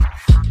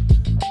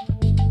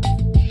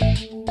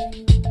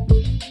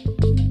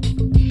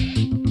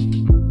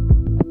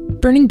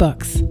Burning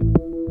Books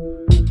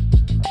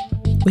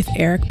with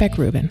Eric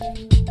Beck-Rubin.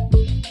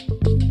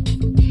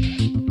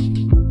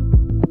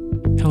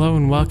 Hello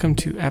and welcome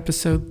to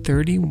episode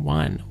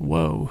 31,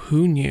 whoa,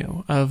 who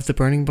knew, of the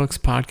Burning Books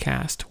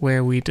podcast,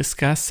 where we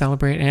discuss,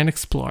 celebrate, and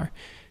explore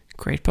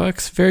great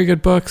books, very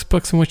good books,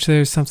 books in which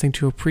there's something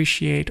to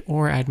appreciate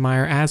or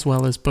admire, as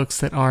well as books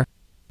that are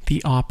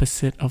the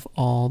opposite of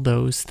all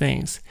those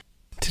things.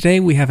 Today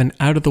we have an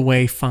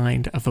out-of-the-way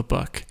find of a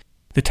book.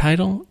 The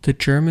title, The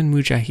German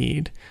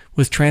Mujahid,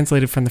 was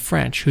translated from the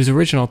French, whose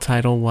original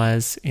title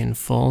was, in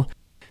full,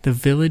 The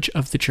Village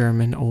of the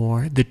German,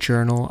 or The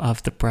Journal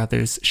of the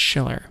Brothers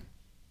Schiller.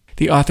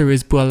 The author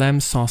is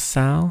Boualem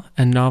Sansal,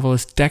 a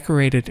novelist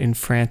decorated in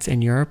France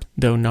and Europe,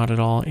 though not at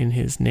all in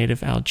his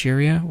native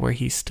Algeria, where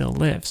he still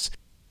lives.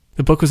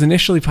 The book was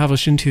initially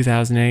published in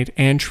 2008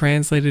 and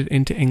translated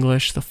into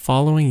English the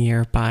following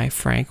year by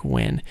Frank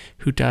Wynne,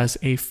 who does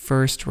a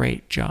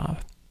first-rate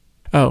job.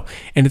 Oh,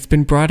 and it's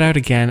been brought out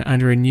again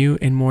under a new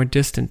and more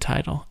distant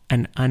title,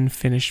 An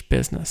Unfinished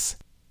Business.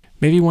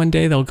 Maybe one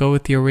day they'll go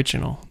with the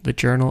original, The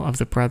Journal of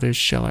the Brothers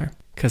Schiller,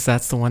 because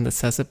that's the one that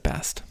says it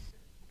best.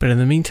 But in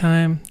the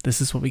meantime, this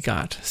is what we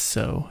got,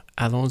 so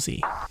allons-y.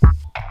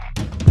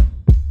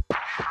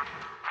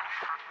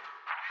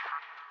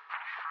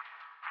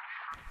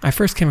 I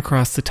first came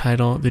across the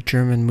title, The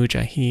German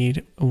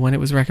Mujahid, when it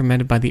was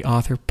recommended by the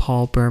author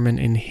Paul Berman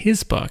in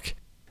his book,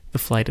 The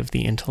Flight of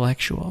the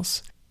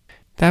Intellectuals.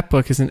 That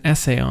book is an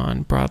essay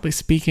on, broadly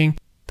speaking,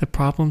 the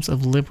problems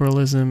of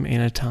liberalism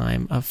in a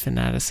time of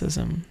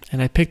fanaticism,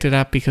 and I picked it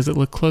up because it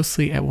looked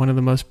closely at one of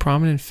the most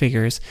prominent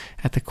figures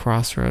at the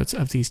crossroads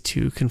of these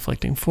two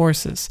conflicting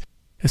forces,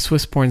 a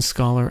Swiss-born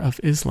scholar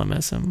of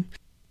Islamism,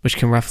 which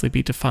can roughly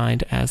be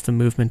defined as the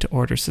movement to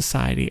order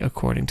society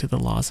according to the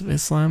laws of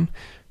Islam,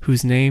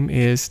 whose name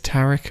is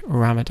Tariq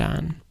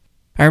Ramadan.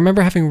 I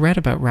remember having read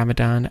about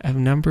Ramadan a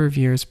number of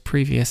years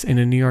previous in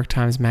a New York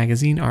Times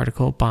Magazine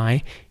article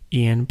by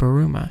Ian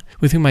Baruma,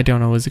 with whom I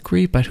don't always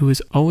agree, but who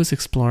is always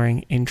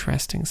exploring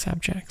interesting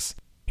subjects.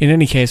 In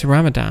any case,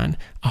 Ramadan,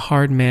 a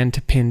hard man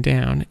to pin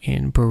down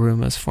in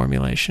Baruma's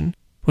formulation,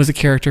 was a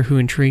character who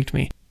intrigued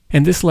me,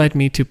 and this led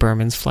me to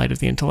Berman's Flight of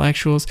the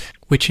Intellectuals,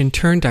 which in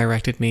turn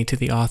directed me to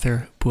the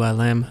author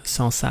Boualem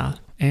Sansal,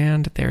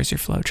 and there's your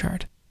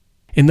flowchart.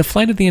 In The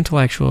Flight of the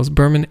Intellectuals,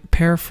 Berman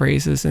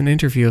paraphrases an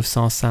interview of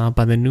Sansal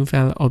by the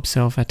Nouvel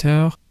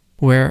Observateur,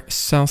 where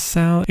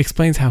Sansal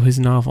explains how his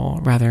novel,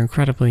 rather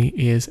incredibly,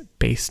 is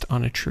based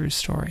on a true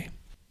story.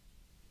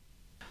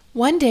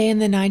 One day in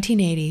the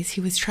 1980s, he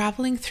was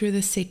traveling through the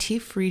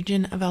Sétif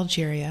region of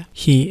Algeria.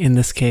 He, in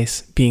this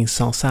case, being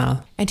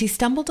Sansal. And he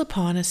stumbled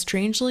upon a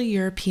strangely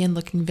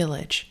European-looking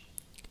village.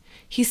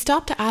 He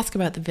stopped to ask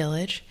about the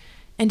village,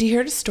 and he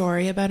heard a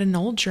story about an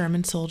old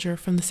German soldier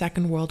from the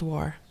Second World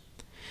War,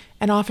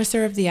 an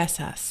officer of the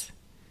SS.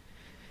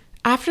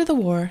 After the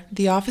war,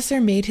 the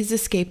officer made his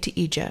escape to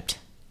Egypt,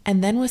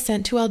 and then was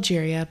sent to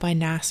Algeria by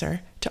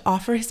Nasser to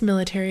offer his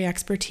military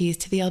expertise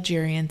to the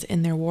Algerians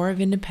in their war of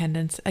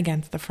independence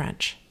against the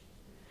French.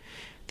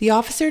 The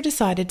officer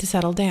decided to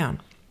settle down.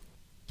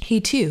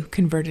 He too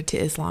converted to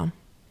Islam.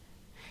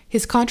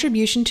 His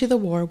contribution to the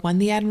war won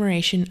the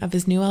admiration of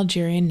his new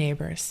Algerian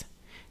neighbors.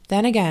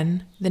 Then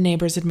again, the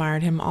neighbors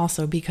admired him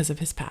also because of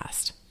his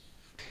past.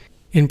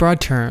 In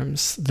broad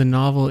terms, the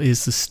novel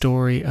is the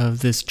story of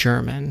this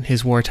German,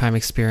 his wartime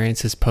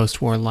experience, his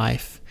post-war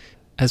life,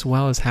 as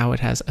well as how it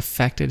has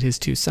affected his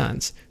two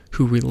sons,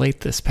 who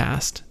relate this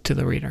past to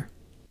the reader.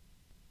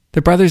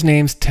 The brothers'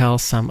 names tell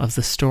some of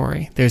the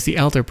story. There's the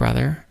elder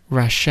brother,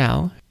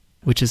 Rachel,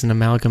 which is an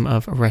amalgam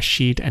of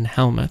Rashid and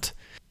Helmut,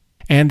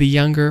 and the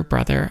younger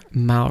brother,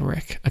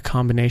 Malric, a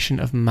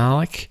combination of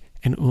Malik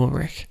and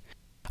Ulrich.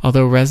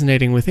 Although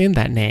resonating within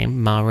that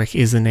name, Malric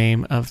is the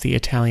name of the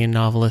Italian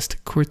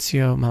novelist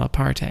Curzio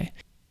Malaparte.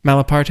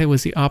 Malaparte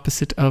was the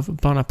opposite of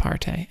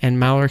Bonaparte, and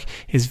Malric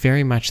is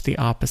very much the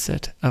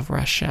opposite of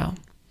Rachel.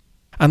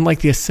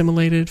 Unlike the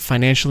assimilated,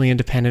 financially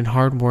independent,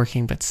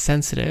 hard-working but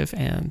sensitive,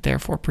 and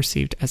therefore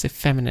perceived as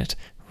effeminate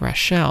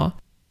Rachel,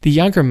 the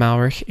younger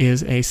Malric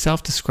is a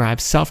self-described,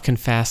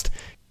 self-confessed,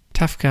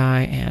 tough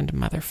guy and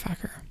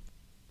motherfucker.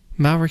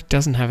 Malric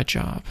doesn't have a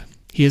job.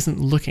 He isn't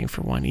looking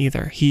for one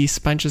either. He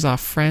sponges off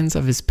friends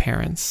of his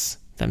parents,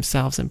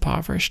 themselves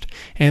impoverished,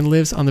 and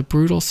lives on the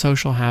brutal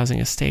social housing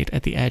estate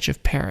at the edge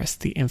of Paris,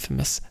 the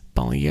infamous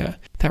banlieue,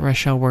 that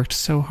Rachel worked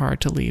so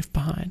hard to leave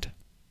behind.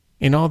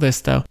 In all this,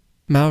 though,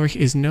 Malric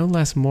is no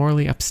less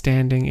morally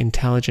upstanding,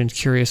 intelligent,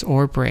 curious,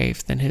 or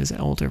brave than his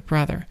older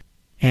brother,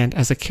 and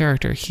as a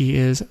character, he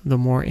is the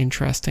more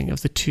interesting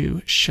of the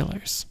two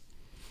Schillers.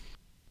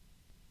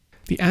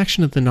 The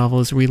action of the novel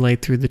is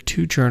relayed through the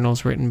two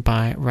journals written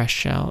by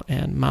Rachel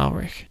and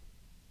Malric.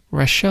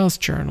 Rachel's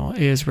journal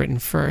is written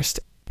first,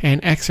 and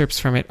excerpts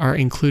from it are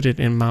included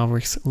in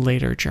Malric's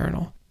later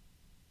journal.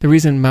 The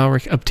reason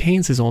Malric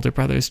obtains his older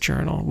brother's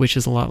journal, which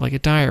is a lot like a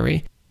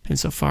diary,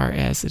 insofar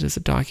as it is a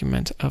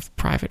document of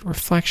private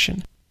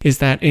reflection, is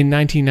that in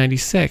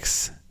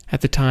 1996, at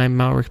the time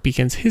Malric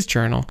begins his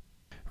journal,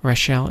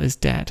 Rachel is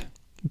dead,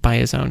 by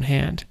his own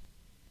hand.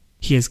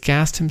 He has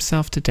gassed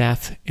himself to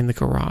death in the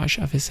garage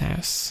of his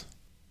house.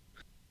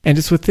 And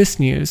it's with this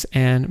news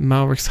and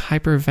Malrich's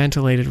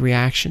hyperventilated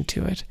reaction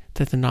to it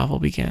that the novel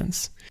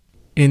begins.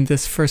 In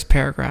this first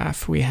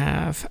paragraph, we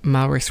have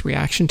Malrich's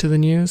reaction to the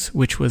news,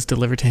 which was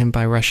delivered to him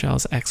by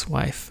Rachel's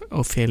ex-wife,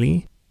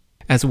 Ophélie,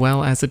 as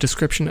well as a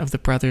description of the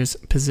brothers'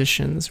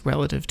 positions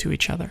relative to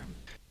each other.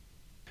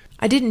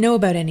 I didn't know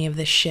about any of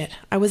this shit.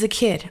 I was a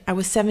kid. I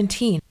was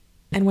 17.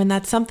 And when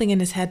that something in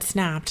his head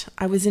snapped,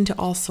 I was into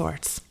all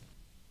sorts.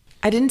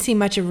 I didn't see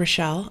much of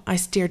Rachel. I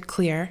steered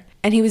clear.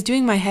 And he was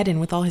doing my head in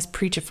with all his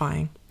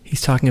preachifying. He's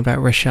talking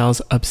about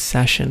Rachel's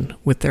obsession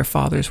with their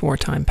father's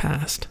wartime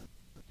past.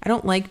 I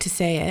don't like to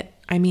say it.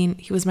 I mean,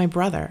 he was my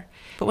brother.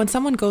 But when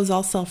someone goes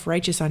all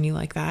self-righteous on you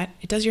like that,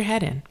 it does your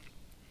head in.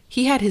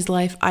 He had his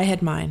life, I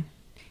had mine.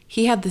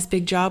 He had this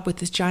big job with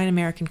this giant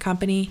American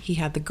company. He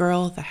had the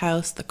girl, the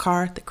house, the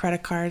car, the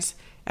credit cards.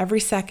 Every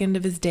second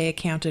of his day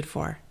accounted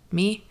for.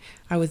 Me,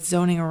 I was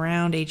zoning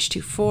around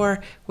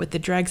H24 with the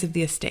dregs of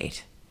the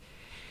estate.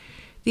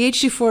 The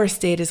H24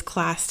 estate is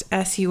classed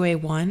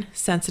SUA1,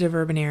 Sensitive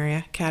Urban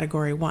Area,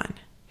 Category 1.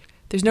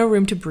 There's no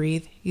room to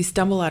breathe. You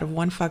stumble out of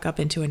one fuck up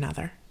into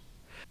another.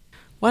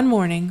 One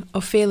morning,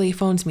 Ophélie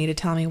phones me to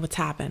tell me what's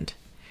happened.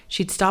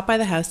 She'd stopped by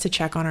the house to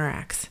check on her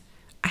ex.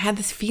 I had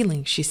this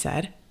feeling, she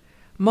said.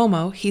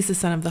 Momo, he's the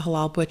son of the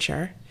halal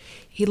butcher.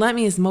 He lent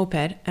me his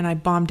moped, and I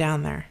bombed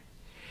down there.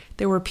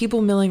 There were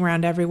people milling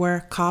around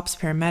everywhere, cops,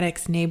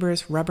 paramedics,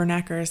 neighbors,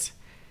 rubberneckers.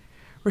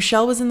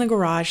 Rochelle was in the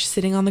garage,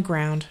 sitting on the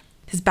ground,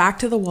 his back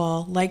to the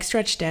wall, legs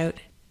stretched out,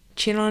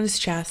 chin on his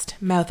chest,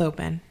 mouth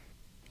open.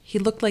 He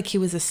looked like he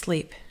was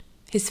asleep.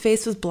 His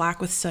face was black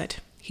with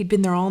soot. He'd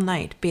been there all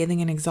night,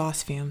 bathing in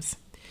exhaust fumes.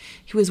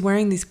 He was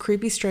wearing these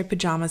creepy striped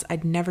pajamas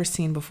I'd never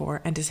seen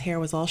before, and his hair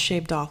was all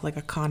shaved off like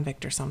a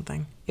convict or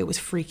something. It was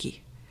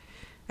freaky.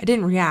 I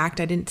didn't react.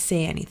 I didn't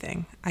say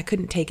anything. I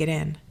couldn't take it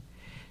in.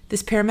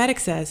 This paramedic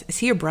says, "Is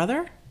he your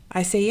brother?"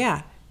 I say,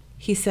 "Yeah."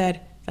 He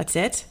said, "That's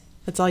it?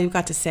 That's all you've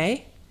got to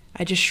say?"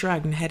 I just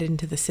shrugged and headed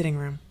into the sitting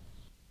room.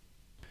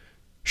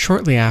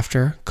 Shortly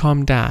after,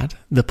 Comdad,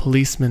 the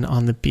policeman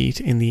on the beat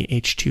in the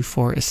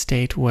H24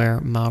 estate where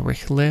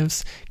Malrich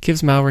lives,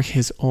 gives Malrich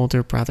his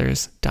older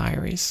brother's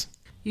diaries.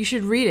 "You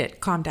should read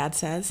it," Comdad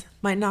says.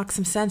 "Might knock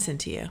some sense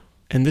into you."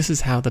 And this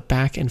is how the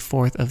back and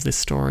forth of this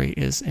story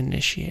is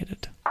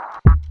initiated.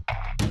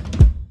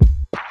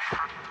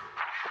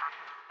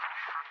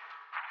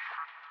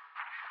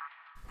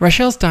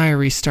 Rachel's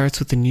diary starts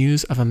with the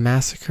news of a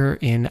massacre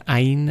in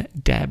Ain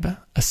Deb,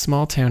 a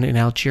small town in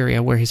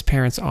Algeria where his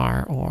parents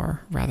are,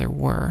 or rather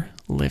were,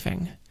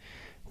 living.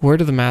 Word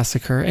of the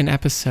massacre, an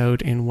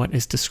episode in what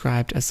is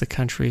described as the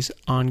country's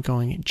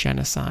ongoing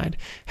genocide,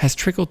 has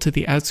trickled to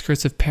the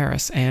outskirts of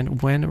Paris,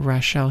 and when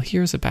Rachel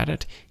hears about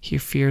it, he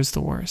fears the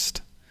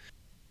worst.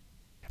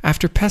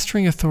 After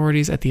pestering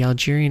authorities at the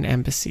Algerian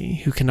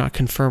embassy, who cannot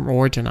confirm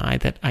or deny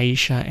that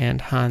Aisha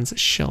and Hans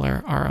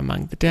Schiller are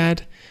among the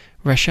dead,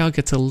 Rachel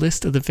gets a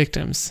list of the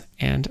victims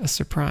and a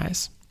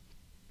surprise.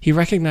 He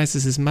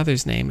recognizes his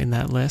mother's name in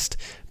that list,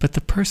 but the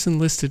person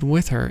listed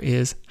with her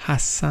is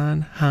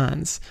Hassan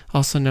Hans,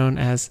 also known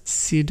as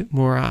Sid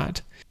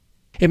Murad.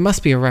 It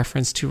must be a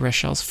reference to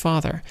Rachel's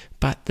father,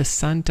 but the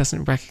son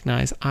doesn't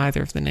recognize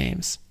either of the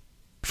names.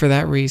 For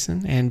that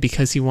reason, and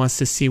because he wants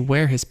to see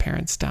where his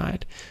parents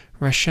died,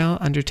 Rachel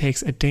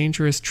undertakes a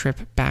dangerous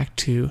trip back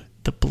to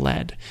the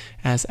Bled,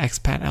 as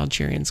expat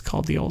Algerians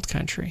called the old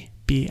country,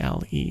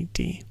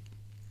 Bled.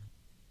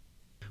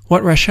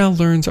 What Rachel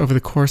learns over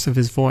the course of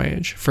his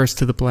voyage, first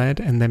to the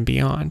Bled and then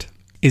beyond,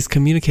 is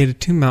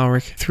communicated to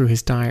Malrich through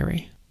his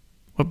diary.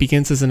 What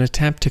begins as an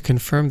attempt to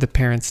confirm the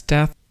parents'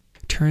 death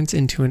turns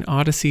into an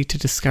odyssey to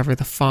discover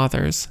the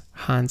father's,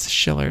 Hans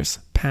Schiller's,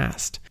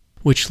 past,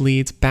 which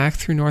leads back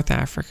through North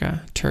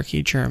Africa,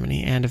 Turkey,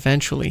 Germany, and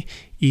eventually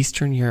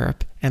Eastern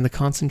Europe and the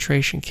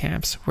concentration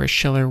camps where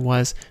Schiller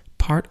was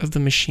part of the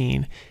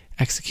machine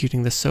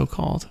executing the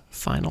so-called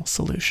final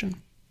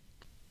solution.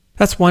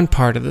 That's one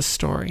part of the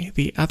story.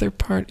 The other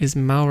part is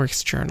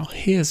Malrich's journal,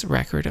 his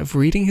record of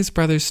reading his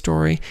brother's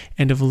story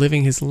and of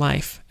living his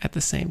life at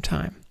the same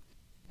time.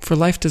 For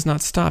life does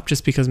not stop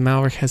just because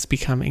Malrich has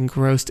become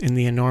engrossed in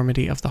the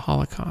enormity of the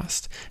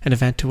Holocaust, an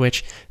event to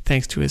which,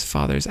 thanks to his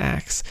father's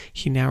acts,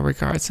 he now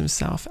regards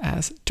himself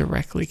as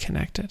directly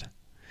connected.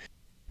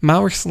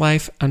 Malrich's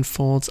life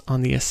unfolds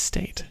on the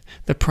estate,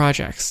 the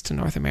projects to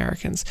North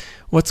Americans.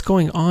 What's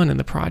going on in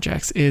the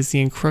projects is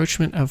the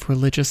encroachment of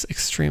religious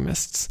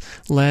extremists,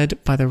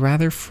 led by the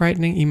rather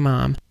frightening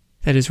imam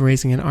that is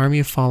raising an army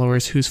of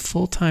followers whose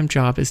full-time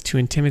job is to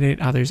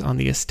intimidate others on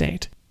the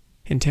estate.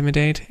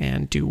 Intimidate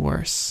and do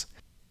worse.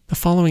 The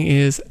following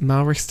is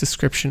Malrich's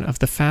description of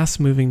the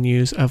fast-moving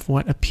news of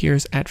what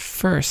appears at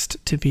first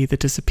to be the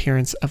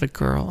disappearance of a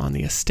girl on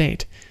the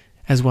estate,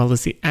 as well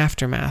as the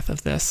aftermath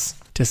of this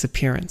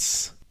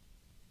disappearance.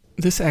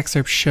 This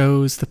excerpt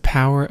shows the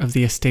power of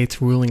the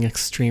estate's ruling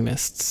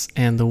extremists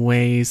and the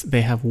ways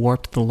they have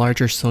warped the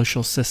larger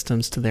social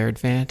systems to their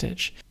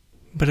advantage.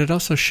 But it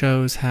also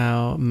shows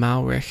how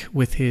Malrich,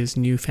 with his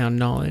newfound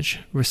knowledge,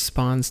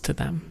 responds to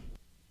them.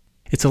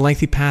 It's a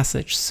lengthy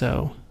passage,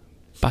 so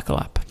buckle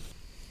up.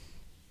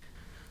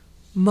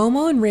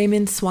 Momo and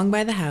Raymond swung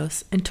by the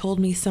house and told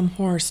me some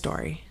horror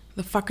story.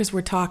 The fuckers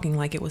were talking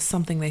like it was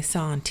something they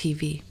saw on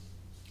TV.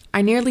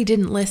 I nearly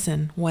didn't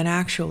listen when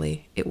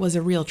actually it was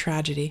a real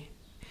tragedy.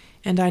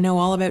 And I know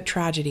all about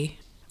tragedy.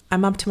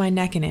 I'm up to my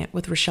neck in it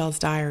with Rochelle's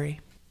diary.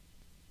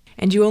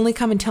 And you only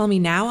come and tell me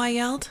now, I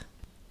yelled.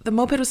 The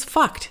moped was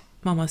fucked,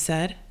 Momo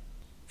said.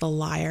 The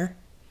liar.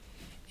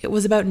 It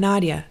was about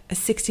Nadia, a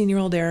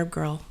 16-year-old Arab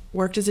girl,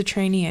 worked as a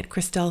trainee at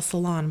Christelle's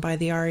salon by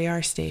the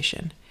RER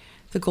station,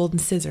 the Golden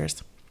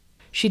Scissors.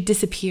 She'd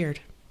disappeared.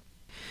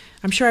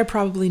 I'm sure I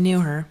probably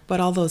knew her, but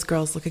all those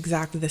girls look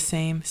exactly the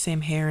same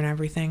hair and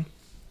everything.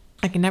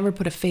 I can never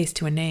put a face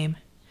to a name.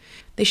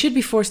 They should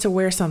be forced to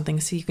wear something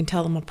so you can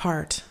tell them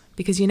apart,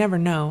 because you never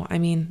know. I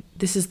mean,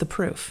 this is the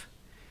proof.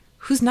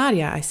 Who's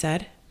Nadia? I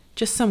said.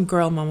 Just some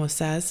girl, Momo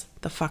says,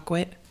 the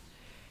fuckwit.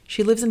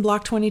 She lives in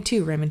Block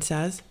 22, Raymond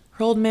says.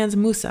 Her old man's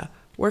Musa,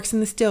 works in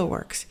the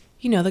steelworks.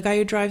 You know, the guy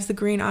who drives the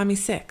green Ami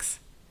 6.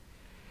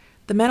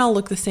 The men all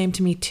look the same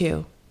to me,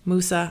 too.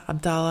 Musa,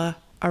 Abdallah,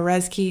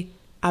 Arezki,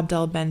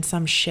 Abdel Ben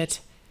some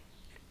shit.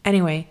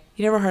 Anyway,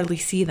 you never hardly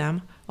see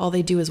them. All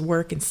they do is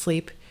work and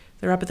sleep.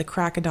 They're up at the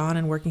crack of dawn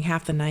and working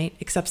half the night,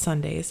 except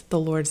Sundays, the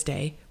Lord's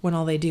Day, when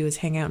all they do is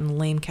hang out in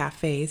lame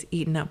cafes,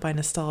 eaten up by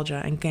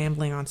nostalgia and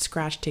gambling on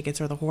scratch tickets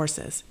or the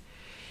horses.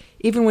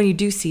 Even when you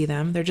do see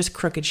them, they're just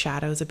crooked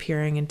shadows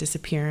appearing and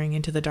disappearing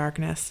into the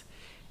darkness.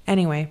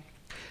 Anyway,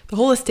 the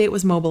whole estate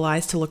was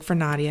mobilized to look for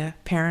Nadia,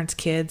 parents,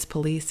 kids,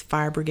 police,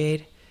 fire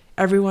brigade,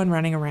 everyone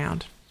running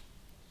around.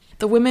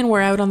 The women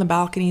were out on the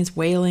balconies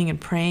wailing and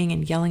praying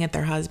and yelling at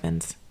their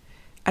husbands.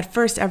 At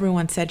first,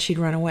 everyone said she'd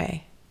run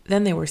away.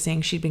 Then they were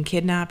saying she'd been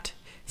kidnapped.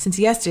 Since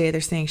yesterday,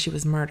 they're saying she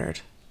was murdered.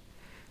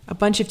 A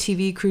bunch of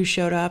TV crews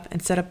showed up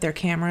and set up their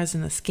cameras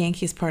in the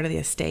skankiest part of the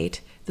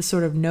estate, the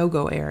sort of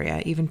no-go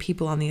area even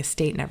people on the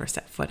estate never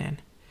set foot in.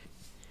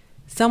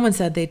 Someone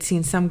said they'd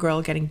seen some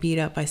girl getting beat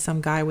up by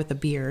some guy with a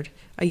beard,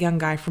 a young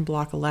guy from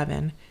Block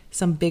 11,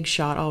 some big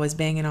shot always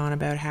banging on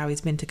about how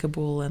he's been to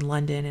Kabul and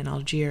London and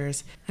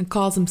Algiers and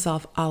calls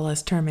himself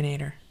Allah's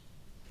Terminator.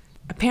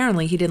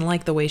 Apparently, he didn't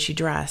like the way she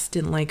dressed,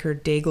 didn't like her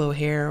day-glow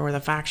hair or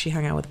the fact she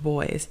hung out with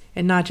boys,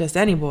 and not just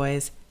any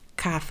boys,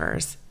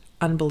 kafirs,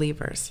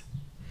 unbelievers.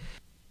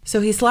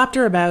 So he slapped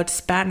her about,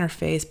 spat in her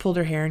face, pulled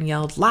her hair, and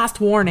yelled, "Last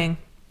warning!"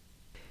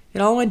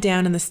 It all went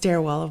down in the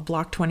stairwell of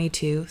Block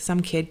 22, some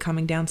kid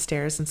coming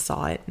downstairs and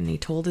saw it, and he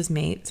told his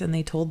mates, and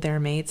they told their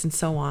mates, and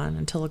so on,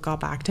 until it got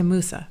back to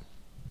Musa.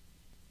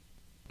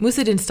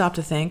 Musa didn't stop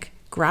to think,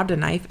 grabbed a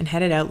knife, and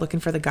headed out looking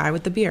for the guy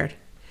with the beard.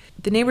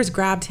 The neighbors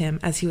grabbed him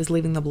as he was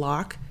leaving the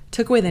block,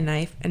 took away the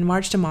knife, and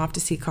marched him off to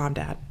see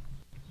Comdad.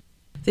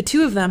 The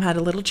two of them had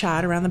a little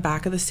chat around the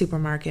back of the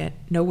supermarket,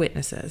 no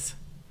witnesses.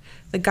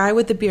 The guy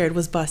with the beard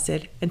was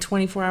busted, and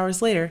 24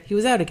 hours later, he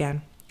was out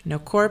again. No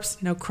corpse,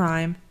 no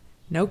crime,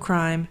 no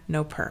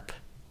perp.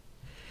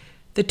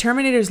 The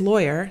Terminator's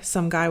lawyer,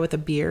 some guy with a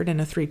beard and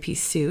a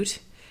three-piece suit,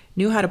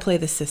 knew how to play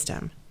the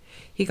system.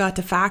 He got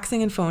to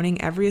faxing and phoning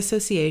every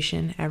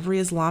association, every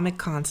Islamic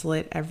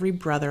consulate, every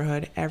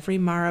brotherhood, every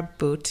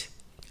marabut,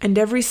 and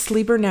every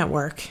sleeper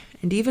network,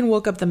 and even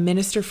woke up the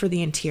Minister for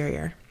the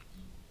Interior.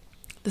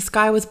 The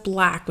sky was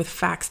black with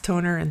fax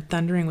toner and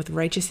thundering with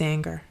righteous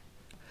anger.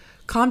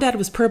 Comdad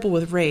was purple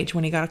with rage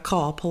when he got a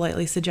call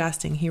politely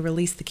suggesting he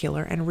release the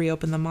killer and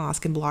reopen the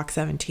mosque in Block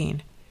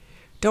 17.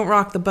 Don't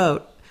rock the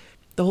boat.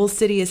 The whole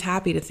city is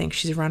happy to think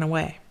she's run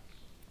away.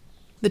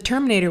 The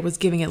Terminator was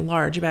giving it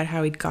large about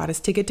how he'd got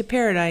his ticket to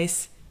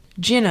paradise.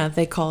 Jinnah,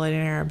 they call it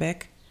in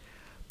Arabic.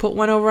 Put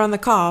one over on the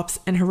cops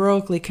and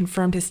heroically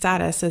confirmed his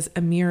status as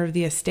Emir of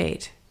the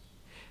estate.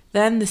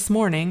 Then, this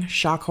morning,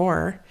 shock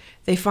horror,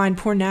 they find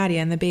poor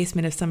Nadia in the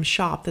basement of some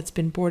shop that's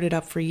been boarded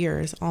up for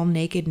years, all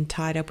naked and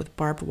tied up with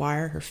barbed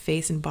wire, her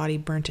face and body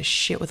burned to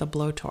shit with a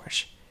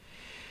blowtorch.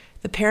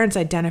 The parents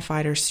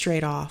identified her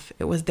straight off.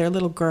 It was their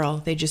little girl,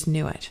 they just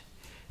knew it.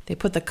 They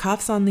put the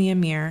cuffs on the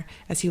Emir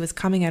as he was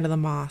coming out of the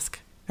mosque.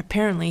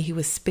 Apparently, he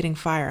was spitting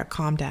fire at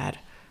Comdad.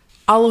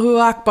 Allahu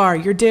Akbar,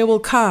 your day will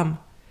come.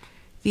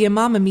 The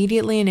Imam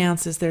immediately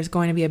announces there's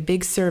going to be a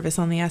big service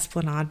on the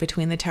esplanade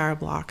between the tower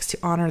blocks to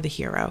honor the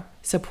hero,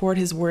 support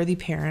his worthy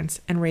parents,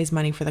 and raise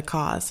money for the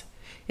cause.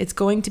 It's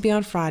going to be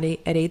on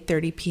Friday at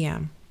 8:30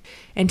 p.m.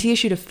 And he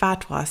issued a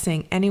fatwa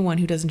saying anyone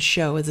who doesn't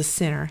show is a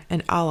sinner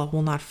and Allah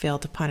will not fail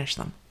to punish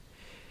them.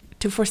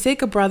 To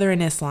forsake a brother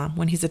in Islam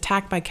when he's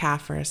attacked by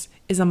kafirs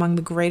is among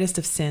the greatest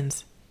of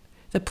sins.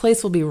 The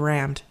place will be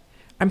rammed.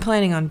 I'm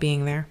planning on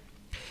being there.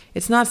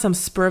 It's not some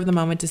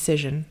spur-of-the-moment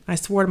decision. I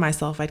swore to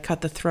myself I'd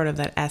cut the throat of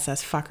that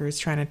SS fucker who's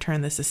trying to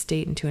turn this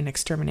estate into an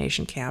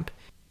extermination camp.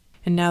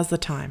 And now's the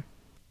time.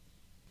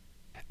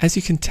 As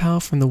you can tell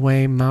from the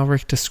way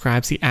Malric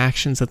describes the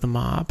actions of the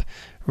mob,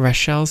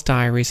 Rachel's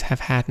diaries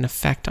have had an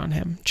effect on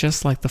him,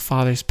 just like the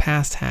father's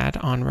past had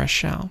on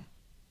Rachel.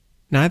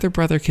 Neither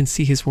brother can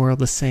see his world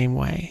the same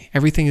way.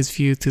 Everything is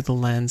viewed through the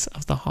lens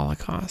of the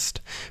Holocaust.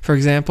 For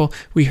example,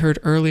 we heard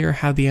earlier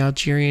how the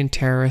Algerian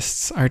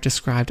terrorists are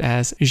described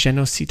as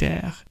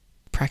génocidaires,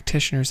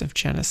 practitioners of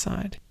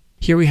genocide.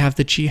 Here we have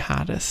the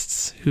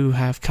jihadists who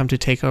have come to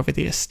take over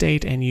the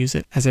estate and use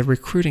it as a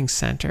recruiting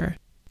center,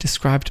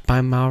 described by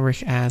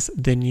Malrich as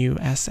the new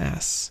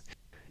SS.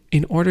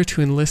 In order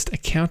to enlist a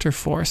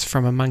counterforce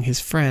from among his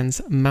friends,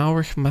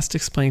 Malrich must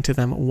explain to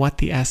them what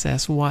the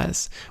SS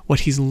was, what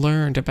he's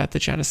learned about the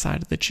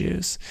genocide of the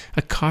Jews,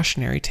 a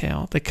cautionary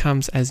tale that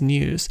comes as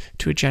news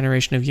to a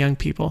generation of young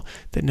people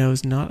that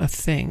knows not a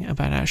thing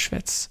about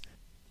Auschwitz,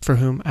 for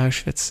whom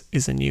Auschwitz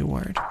is a new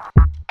word.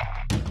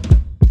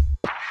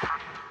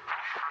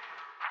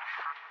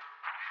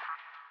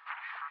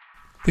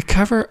 The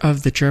cover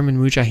of the German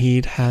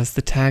Mujahid has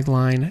the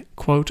tagline,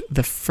 quote,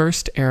 "the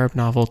first Arab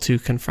novel to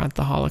confront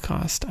the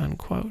Holocaust,"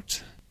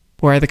 unquote.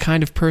 Were I the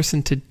kind of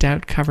person to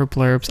doubt cover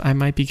blurbs, I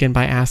might begin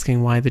by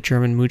asking why the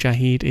German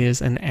Mujahid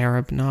is an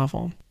Arab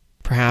novel.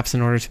 Perhaps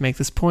in order to make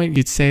this point,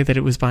 you'd say that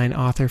it was by an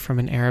author from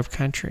an Arab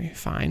country.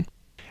 Fine.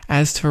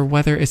 As for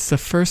whether it's the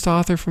first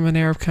author from an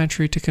Arab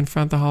country to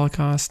confront the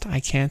Holocaust, I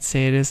can't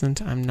say it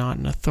isn't. I'm not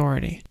an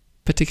authority.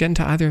 But to get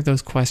into either of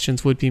those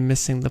questions would be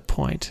missing the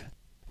point,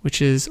 which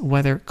is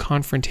whether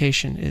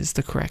confrontation is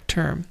the correct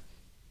term.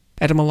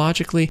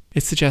 Etymologically,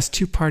 it suggests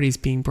two parties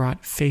being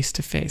brought face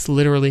to face,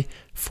 literally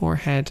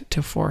forehead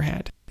to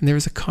forehead. And there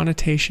is a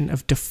connotation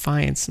of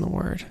defiance in the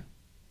word.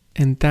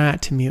 And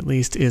that, to me at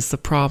least, is the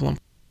problem.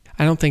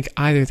 I don't think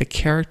either the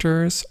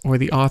characters or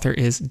the author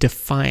is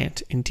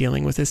defiant in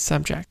dealing with his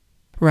subject.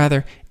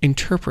 Rather,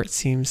 interpret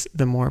seems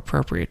the more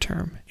appropriate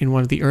term, in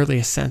one of the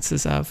earliest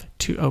senses of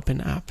to open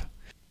up.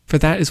 For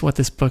that is what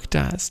this book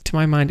does. To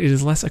my mind, it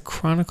is less a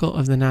chronicle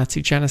of the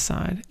Nazi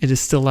genocide. It is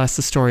still less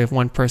the story of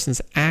one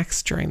person's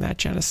acts during that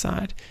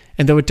genocide.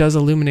 And though it does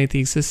illuminate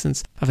the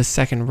existence of a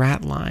second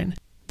rat line,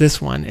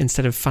 this one,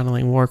 instead of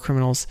funneling war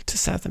criminals to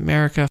South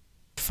America,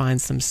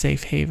 finds them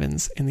safe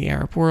havens in the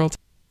Arab world.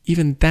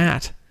 Even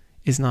that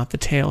is not the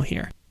tale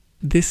here.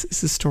 This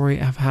is the story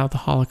of how the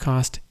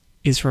Holocaust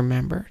is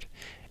remembered,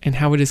 and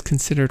how it is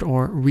considered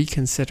or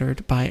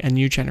reconsidered by a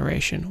new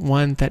generation,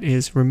 one that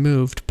is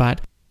removed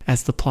but,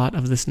 as the plot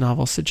of this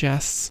novel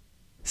suggests,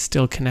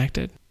 still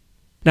connected.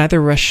 Neither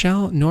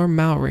Rachel nor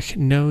Malrich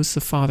knows the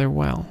father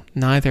well.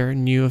 Neither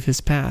knew of his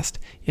past,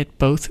 yet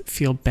both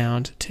feel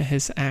bound to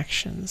his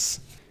actions.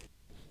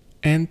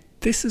 And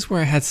this is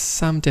where I had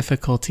some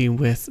difficulty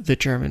with the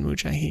German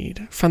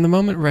Mujahid. From the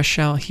moment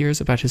Rachel hears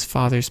about his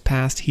father's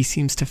past, he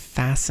seems to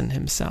fasten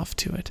himself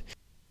to it.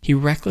 He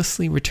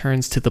recklessly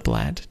returns to the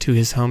Bled, to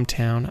his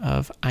hometown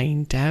of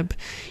Ain Deb.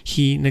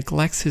 He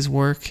neglects his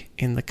work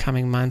in the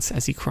coming months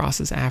as he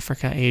crosses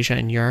Africa, Asia,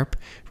 and Europe,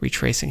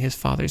 retracing his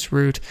father's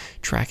route,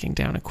 tracking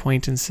down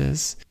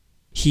acquaintances.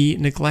 He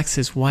neglects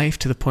his wife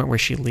to the point where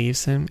she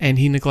leaves him, and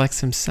he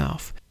neglects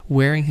himself,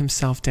 wearing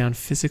himself down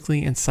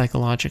physically and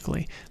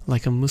psychologically,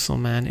 like a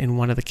Mussulman in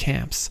one of the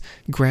camps,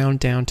 ground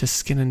down to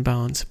skin and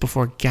bones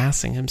before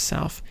gassing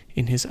himself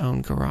in his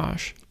own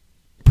garage.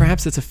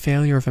 Perhaps it's a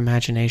failure of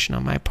imagination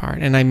on my part,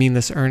 and I mean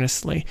this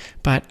earnestly,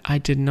 but I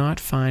did not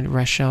find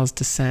Rachel's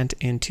descent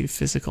into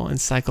physical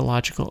and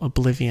psychological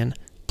oblivion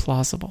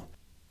plausible.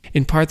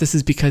 In part, this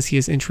is because he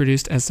is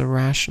introduced as the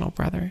rational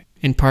brother.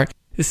 In part,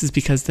 this is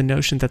because the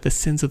notion that the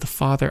sins of the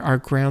father are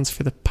grounds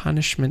for the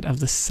punishment of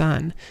the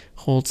son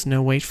holds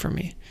no weight for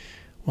me.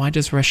 Why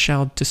does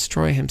Rachel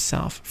destroy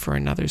himself for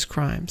another's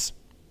crimes?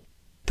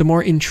 The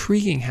more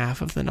intriguing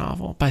half of the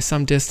novel, by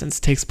some distance,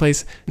 takes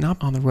place not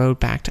on the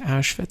road back to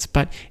Auschwitz,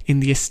 but in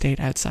the estate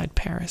outside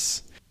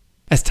Paris.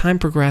 As time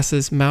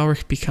progresses,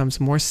 Malrich becomes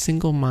more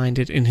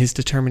single-minded in his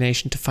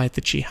determination to fight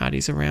the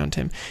jihadis around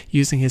him,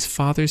 using his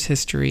father's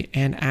history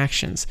and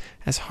actions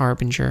as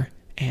harbinger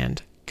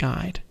and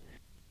guide.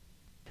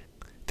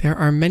 There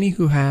are many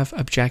who have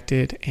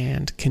objected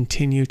and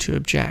continue to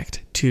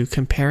object to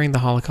comparing the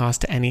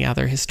Holocaust to any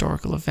other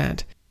historical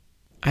event.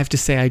 I have to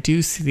say I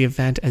do see the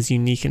event as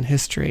unique in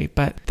history,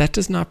 but that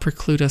does not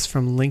preclude us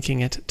from linking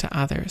it to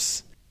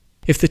others.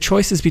 If the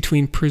choice is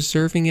between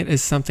preserving it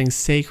as something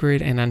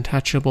sacred and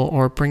untouchable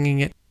or bringing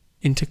it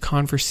into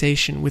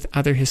conversation with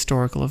other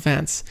historical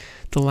events,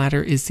 the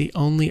latter is the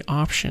only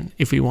option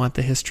if we want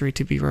the history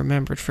to be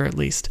remembered for at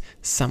least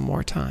some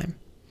more time.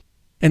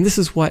 And this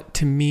is what,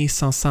 to me,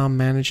 Sansal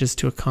manages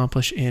to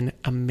accomplish in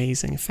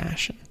amazing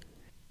fashion.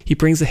 He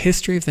brings the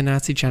history of the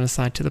Nazi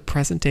genocide to the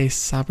present-day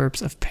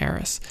suburbs of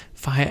Paris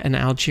via an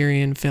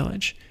Algerian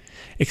village.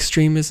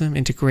 Extremism,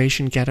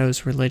 integration,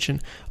 ghettos,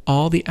 religion,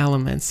 all the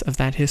elements of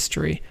that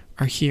history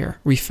are here,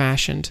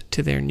 refashioned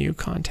to their new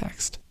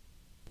context.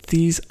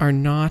 These are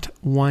not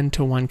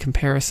one-to-one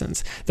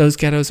comparisons. Those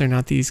ghettos are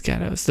not these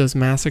ghettos. Those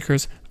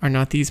massacres are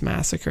not these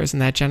massacres,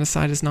 and that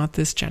genocide is not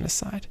this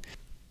genocide.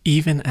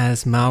 Even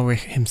as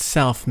Malrich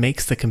himself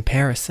makes the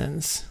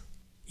comparisons,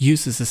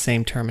 uses the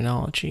same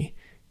terminology,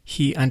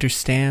 he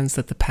understands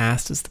that the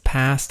past is the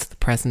past, the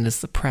present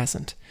is the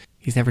present.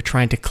 He's never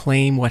trying to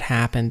claim what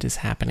happened is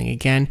happening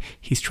again.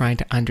 He's trying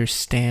to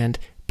understand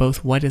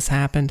both what has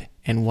happened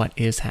and what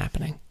is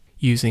happening,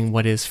 using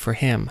what is for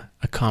him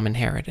a common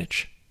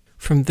heritage.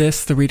 From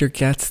this, the reader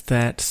gets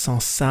that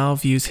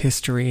Sansal views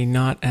history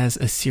not as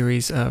a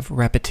series of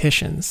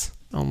repetitions,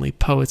 only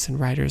poets and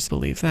writers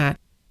believe that,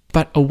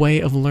 but a way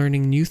of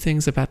learning new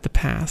things about the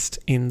past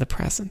in the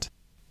present,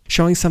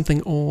 showing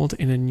something old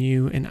in a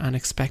new and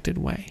unexpected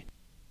way.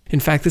 In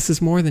fact, this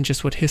is more than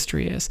just what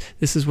history is.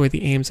 This is where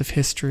the aims of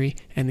history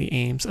and the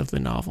aims of the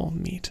novel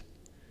meet.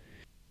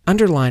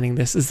 Underlining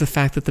this is the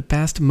fact that the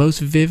best, most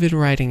vivid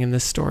writing in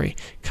this story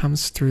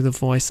comes through the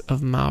voice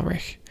of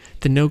Malrich,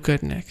 the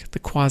no-goodnik, the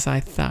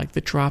quasi-thug,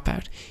 the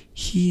dropout.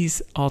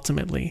 He's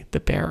ultimately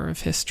the bearer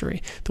of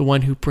history, the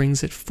one who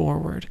brings it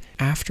forward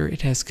after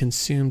it has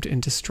consumed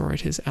and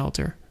destroyed his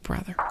elder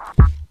brother.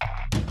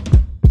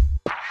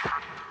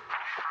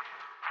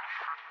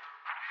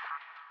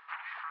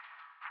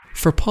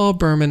 For Paul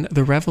Berman,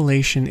 the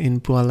revelation in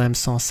Boualem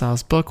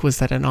Sansal's book was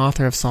that an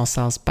author of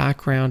Sansal's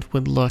background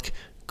would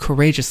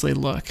courageously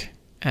look,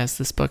 as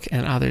this book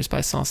and others by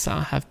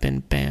Sansal have been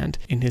banned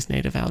in his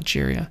native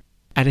Algeria,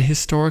 at a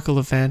historical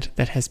event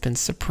that has been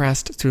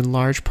suppressed through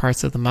large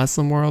parts of the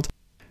Muslim world,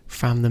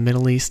 from the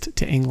Middle East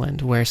to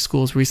England, where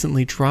schools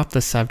recently dropped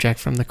the subject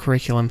from the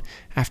curriculum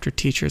after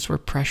teachers were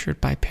pressured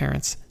by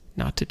parents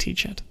not to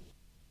teach it.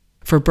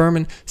 For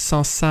Berman,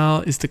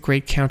 Sansal is the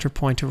great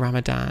counterpoint to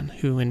Ramadan,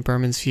 who, in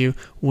Berman's view,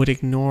 would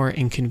ignore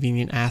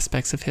inconvenient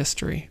aspects of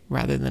history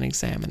rather than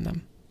examine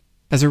them.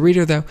 As a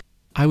reader, though,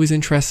 I was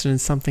interested in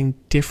something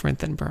different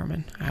than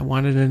Berman. I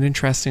wanted an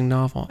interesting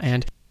novel,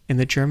 and in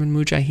the German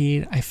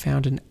Mujahid, I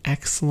found an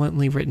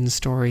excellently written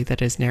story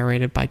that is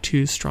narrated by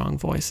two strong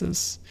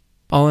voices.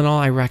 All in all,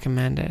 I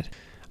recommend it.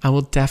 I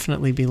will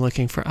definitely be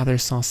looking for other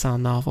Sansal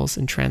novels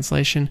in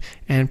translation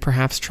and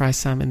perhaps try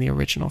some in the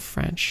original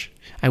French.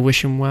 I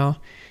wish him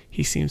well.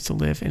 He seems to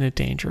live in a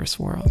dangerous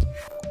world.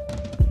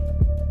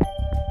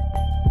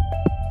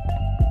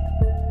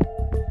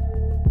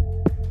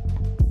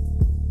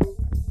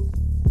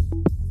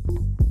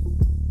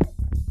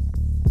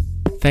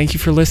 Thank you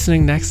for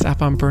listening. Next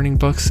up on Burning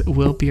Books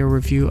will be a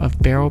review of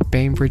Beryl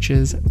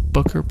Bainbridge's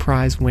Booker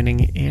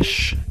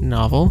Prize-winning-ish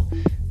novel,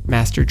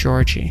 Master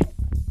Georgie.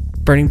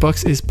 Burning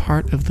Books is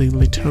part of the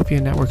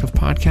Litopia network of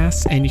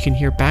podcasts, and you can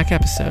hear back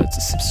episodes,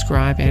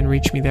 subscribe, and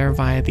reach me there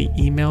via the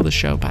email the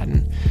show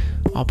button,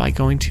 all by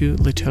going to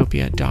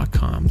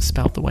litopia.com,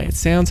 spelled the way it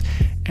sounds,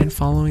 and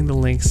following the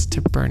links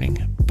to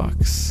Burning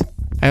Books.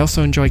 I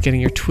also enjoy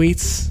getting your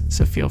tweets,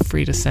 so feel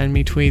free to send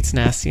me tweets,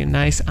 nasty and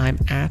nice. I'm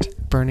at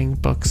Burning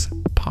Books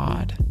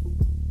Pod.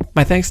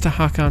 My thanks to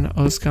Hakan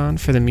Özkan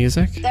for the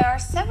music. There are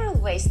several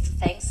ways to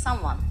thank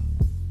someone.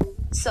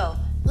 So,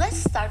 let's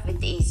start with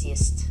the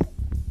easiest.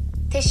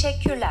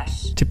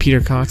 Teşekkürler. To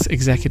Peter Cox,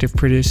 executive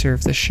producer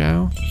of the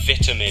show.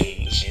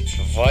 Vitamins. It's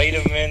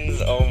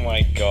vitamins, oh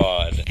my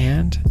god.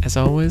 And, as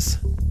always,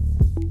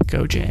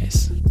 go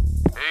Jays.